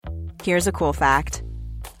Here's a cool fact.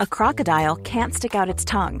 A crocodile can't stick out its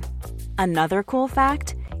tongue. Another cool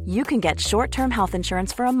fact, you can get short-term health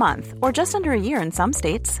insurance for a month or just under a year in some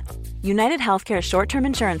states. United Healthcare short-term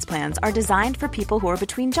insurance plans are designed for people who are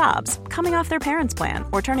between jobs, coming off their parents' plan,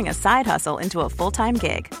 or turning a side hustle into a full-time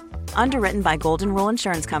gig. Underwritten by Golden Rule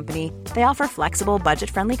Insurance Company, they offer flexible,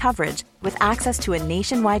 budget-friendly coverage with access to a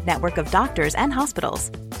nationwide network of doctors and hospitals.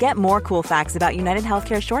 Get more cool facts about United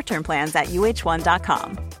Healthcare short-term plans at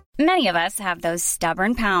uh1.com. Many of us have those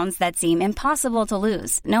stubborn pounds that seem impossible to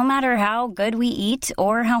lose, no matter how good we eat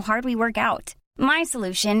or how hard we work out. My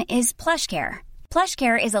solution is PlushCare.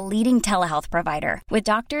 PlushCare is a leading telehealth provider with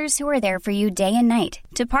doctors who are there for you day and night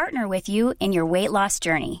to partner with you in your weight loss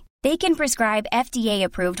journey. They can prescribe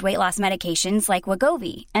FDA-approved weight loss medications like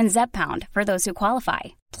Wegovy and Zepbound for those who qualify.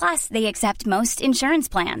 Plus, they accept most insurance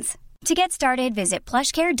plans. To get started, visit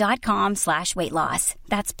plushcare.com/weightloss.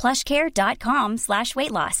 That's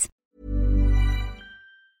plushcare.com/weightloss.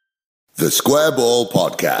 The Square Ball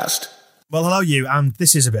Podcast. Well, hello you, and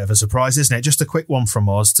this is a bit of a surprise, isn't it? Just a quick one from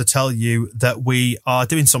us to tell you that we are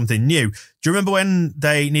doing something new. Do you remember when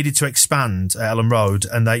they needed to expand at Ellen Road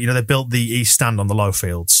and they built the East Stand on the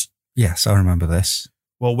Lowfields? Yes, I remember this.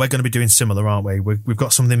 Well, we're going to be doing similar, aren't we? We've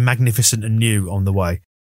got something magnificent and new on the way.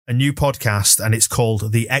 A new podcast, and it's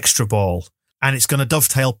called The Extra Ball. And it's going to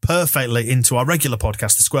dovetail perfectly into our regular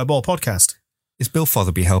podcast, the Square Ball Podcast. Is Bill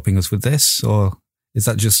Fotherby helping us with this, or is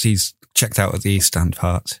that just he's checked out at the East Stand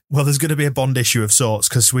part? Well, there's going to be a bond issue of sorts,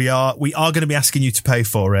 because we are going to be asking you to pay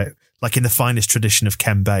for it, like in the finest tradition of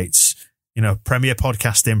Ken Bates. You know, premier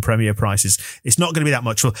podcasting, premier prices. It's not going to be that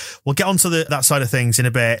much. We'll get onto that side of things in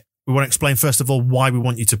a bit. We want to explain, first of all, why we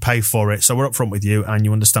want you to pay for it. So we're upfront with you and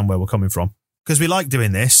you understand where we're coming from. Because we like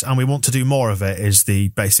doing this and we want to do more of it is the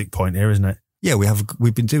basic point here, isn't it? Yeah,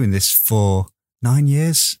 we've been doing this for 9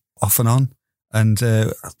 years, off and on. And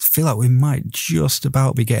I feel like we might just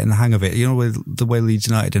about be getting the hang of it. You know, with the way Leeds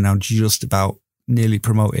United are now just about nearly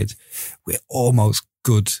promoted, we're almost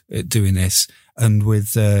good at doing this. And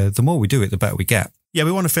with the more we do it, the better we get. Yeah,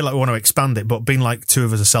 we want to feel like we want to expand it, but being like two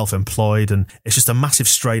of us are self-employed and it's just a massive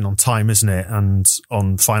strain on time, isn't it? And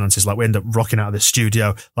on finances, like we end up rocking out of the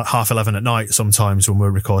studio like 11:30 at night sometimes when we're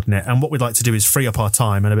recording it. And what we'd like to do is free up our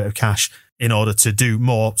time and a bit of cash in order to do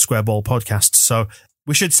more Square Ball podcasts. So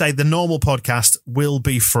we should say the normal podcast will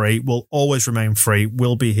be free, will always remain free,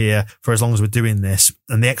 will be here for as long as we're doing this.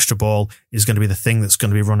 And the Extra Ball is going to be the thing that's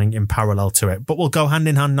going to be running in parallel to it, but we'll go hand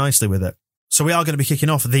in hand nicely with it. So we are going to be kicking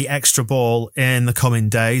off the Extra Ball in the coming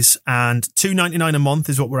days, and $2.99 a month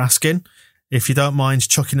is what we're asking. If you don't mind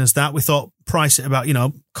chucking us that, we thought price it about,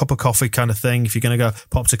 cup of coffee kind of thing. If you're going to go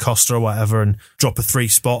pop to Costa or whatever and drop a 3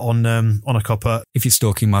 spot on a cuppa. If you're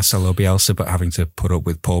stalking Marcelo Bielsa but having to put up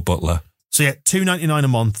with Paul Butler. So yeah, $2.99 a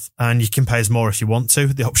month, and you can pay us more if you want to.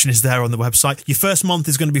 The option is there on the website. Your first month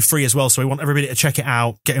is going to be free as well, so we want everybody to check it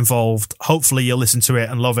out, get involved. Hopefully you'll listen to it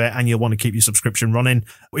and love it, and you'll want to keep your subscription running.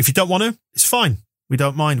 If you don't want to, it's fine. We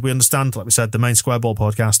don't mind. We understand, like we said, the main Square Ball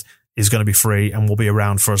podcast is going to be free and will be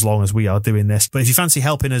around for as long as we are doing this. But if you fancy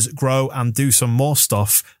helping us grow and do some more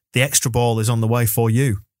stuff, the Extra Ball is on the way for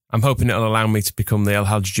you. I'm hoping it'll allow me to become the El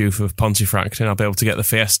Hadj Diouf of Pontefract, and I'll be able to get the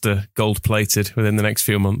Fiesta gold-plated within the next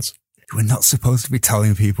few months. We're not supposed to be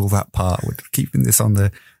telling people that part. We're keeping this on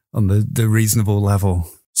the reasonable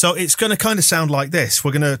level. So it's going to kind of sound like this.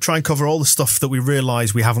 We're going to try and cover all the stuff that we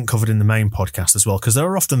realise we haven't covered in the main podcast as well, because there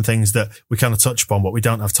are often things that we kind of touch upon, but we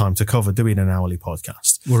don't have time to cover, do we, in an hourly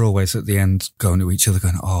podcast? We're always at the end going to each other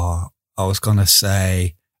going, I was going to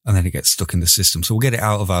say, and then it gets stuck in the system. So we'll get it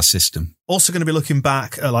out of our system. Also going to be looking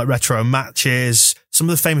back at like retro matches, some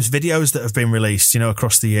of the famous videos that have been released,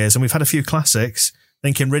 across the years. And we've had a few classics.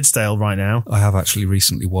 Thinking Ridsdale right now. I have actually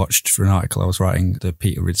recently watched, for an article I was writing, the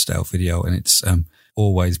Peter Ridsdale video, and it's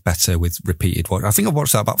always better with repeated watch. I think I've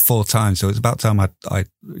watched that about 4 times, so it's about time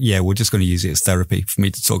we're just going to use it as therapy for me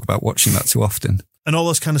to talk about watching that too often. And all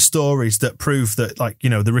those kind of stories that prove that,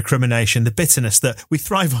 the recrimination, the bitterness that we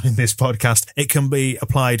thrive on in this podcast, it can be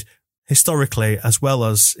applied historically as well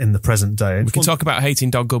as in the present day. We can talk about hating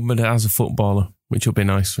Doug Goodman as a footballer, which will be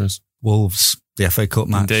nice for us. Wolves, the FA Cup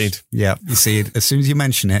match. Indeed. Yeah, you see, as soon as you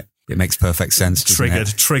mention it, it makes perfect sense. Triggered,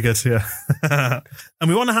 yeah. And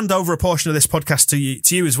we want to hand over a portion of this podcast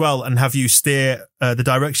to you as well and have you steer the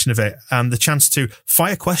direction of it and the chance to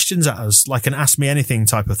fire questions at us, like an Ask Me Anything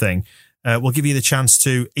type of thing. We'll give you the chance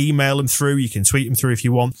to email them through. You can tweet them through if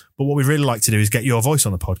you want. But what we'd really like to do is get your voice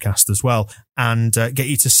on the podcast as well and get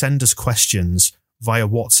you to send us questions via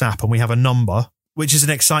WhatsApp. And we have a number, which is an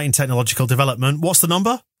exciting technological development. What's the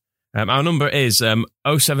number? Our number is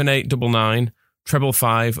 07899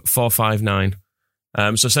 555 459.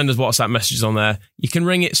 So send us WhatsApp messages on there. You can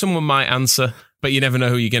ring it. Someone might answer, but you never know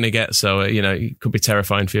who you're going to get. So, it could be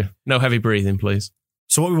terrifying for you. No heavy breathing, please.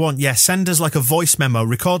 So what we want, send us like a voice memo,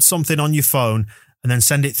 record something on your phone, and then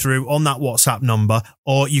send it through on that WhatsApp number,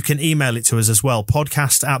 or you can email it to us as well,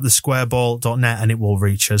 podcast@thesquareball.net, and it will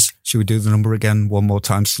reach us. Should we do the number again one more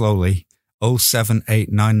time slowly?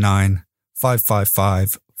 07899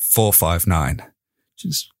 555 459. Which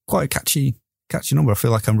is quite a catchy number. I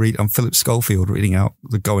feel like I'm Philip Schofield reading out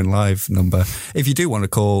the Going Live number. If you do want to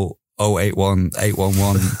call 081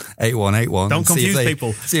 811 8181. Don't confuse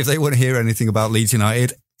people. See if they want to hear anything about Leeds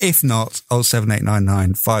United. If not,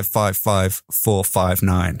 07899 555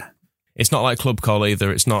 459. It's not like Club Call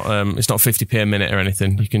either. It's not 50p a minute or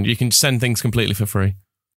anything. You can send things completely for free.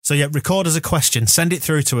 So record us a question, send it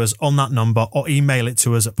through to us on that number, or email it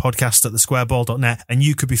to us at podcast@thesquareball.net, and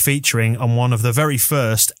you could be featuring on one of the very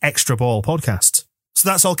first Extra Ball podcasts. So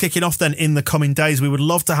that's all kicking off then in the coming days. We would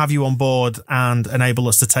love to have you on board and enable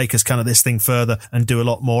us to take us kind of this thing further and do a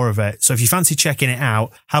lot more of it. So if you fancy checking it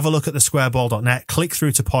out, have a look at thesquareball.net, click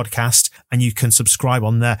through to podcast, and you can subscribe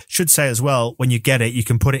on there. Should say as well, when you get it, you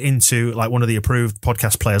can put it into like one of the approved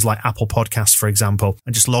podcast players like Apple Podcasts, for example,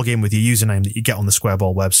 and just log in with your username that you get on the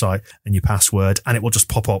Squareball website and your password, and it will just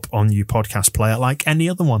pop up on your podcast player like any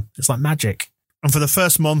other one. It's like magic. And for the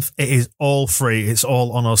first month, it is all free. It's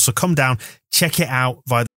all on us. So come down, check it out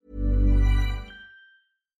via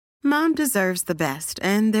Mom deserves the best,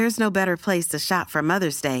 and there's no better place to shop for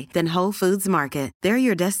Mother's Day than Whole Foods Market. They're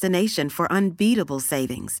your destination for unbeatable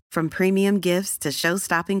savings, from premium gifts to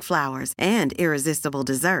show-stopping flowers and irresistible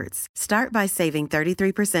desserts. Start by saving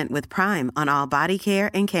 33% with Prime on all body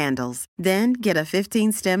care and candles. Then get a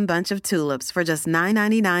 15-stem bunch of tulips for just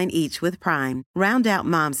 $9.99 each with Prime. Round out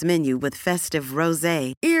Mom's menu with festive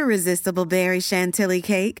rosé, irresistible berry chantilly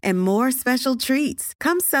cake, and more special treats.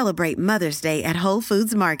 Come celebrate Mother's Day at Whole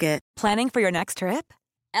Foods Market. Planning for your next trip?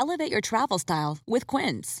 Elevate your travel style with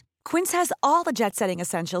Quince. Quince has all the jet-setting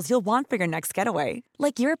essentials you'll want for your next getaway,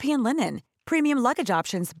 like European linen, premium luggage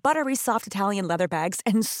options, buttery soft Italian leather bags,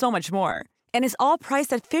 and so much more. And is all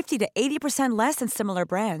priced at 50 to 80% less than similar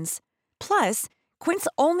brands. Plus, Quince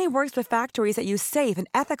only works with factories that use safe and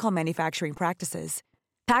ethical manufacturing practices.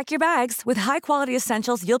 Pack your bags with high-quality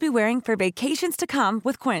essentials you'll be wearing for vacations to come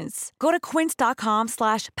with Quince. Go to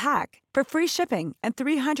quince.com/pack for free shipping and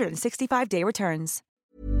 365-day returns.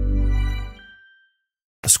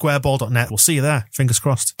 Squareball.net. We'll see you there. Fingers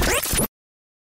crossed.